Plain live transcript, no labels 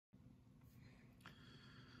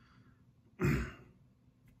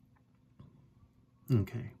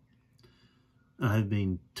Okay. I have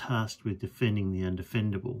been tasked with defending the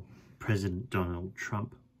undefendable, President Donald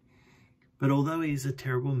Trump. But although he is a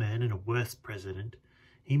terrible man and a worse president,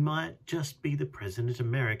 he might just be the president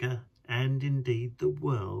America, and indeed the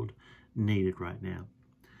world, needed right now.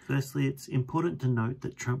 Firstly, it's important to note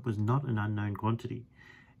that Trump was not an unknown quantity.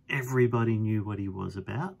 Everybody knew what he was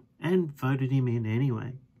about and voted him in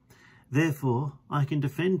anyway. Therefore, I can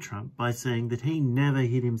defend Trump by saying that he never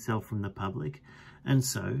hid himself from the public, and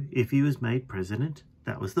so, if he was made president,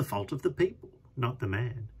 that was the fault of the people, not the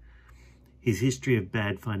man. His history of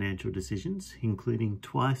bad financial decisions, including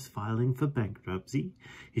twice filing for bankruptcy,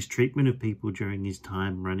 his treatment of people during his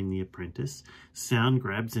time running The Apprentice, sound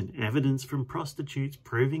grabs and evidence from prostitutes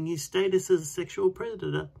proving his status as a sexual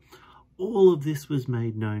predator, all of this was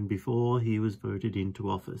made known before he was voted into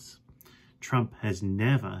office. Trump has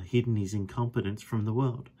never hidden his incompetence from the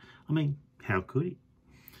world. I mean, how could he?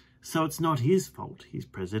 So it's not his fault he's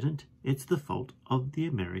president, it's the fault of the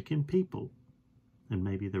American people, and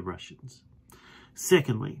maybe the Russians.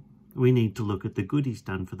 Secondly, we need to look at the good he's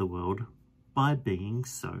done for the world by being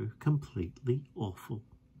so completely awful.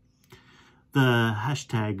 The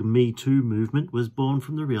 #MeToo movement was born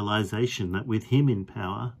from the realization that with him in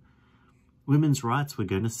power, women's rights were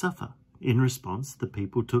going to suffer. In response, the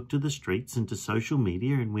people took to the streets and to social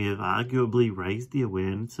media, and we have arguably raised the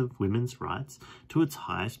awareness of women's rights to its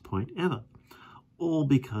highest point ever. All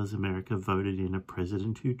because America voted in a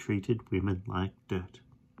president who treated women like dirt.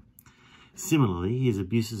 Similarly, his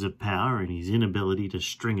abuses of power and his inability to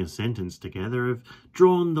string a sentence together have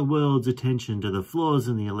drawn the world's attention to the flaws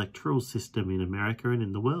in the electoral system in America and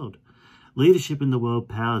in the world. Leadership in the world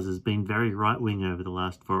powers has been very right-wing over the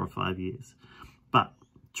last 4 or 5 years. But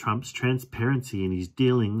Trump's transparency in his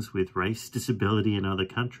dealings with race, disability and other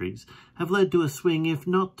countries have led to a swing, if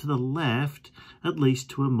not to the left, at least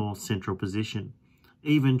to a more central position.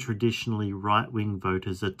 Even traditionally right-wing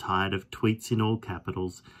voters are tired of tweets in all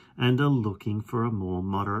capitals and are looking for a more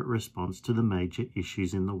moderate response to the major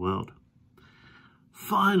issues in the world.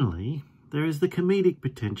 Finally, there is the comedic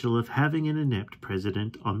potential of having an inept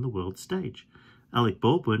president on the world stage. Alec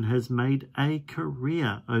Baldwin has made a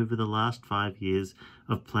career over the last 5 years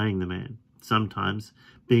of playing the man, sometimes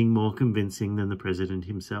being more convincing than the president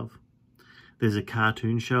himself. There's a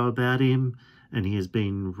cartoon show about him, and he has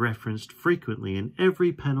been referenced frequently in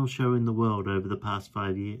every panel show in the world over the past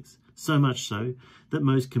 5 years. So much so that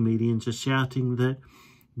most comedians are shouting that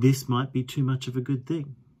this might be too much of a good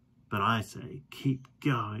thing. But I say, keep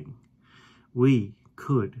going. We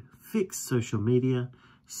could fix social media,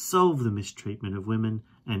 solve the mistreatment of women,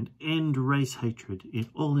 and end race hatred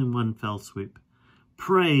all in one fell swoop.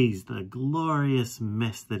 Praise the glorious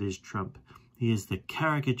mess that is Trump. He is the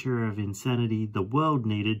caricature of insanity the world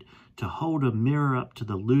needed to hold a mirror up to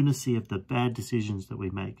the lunacy of the bad decisions that we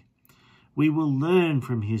make. We will learn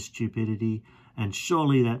from his stupidity, and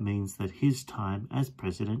surely that means that his time as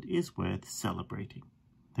president is worth celebrating.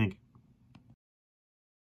 Thank you.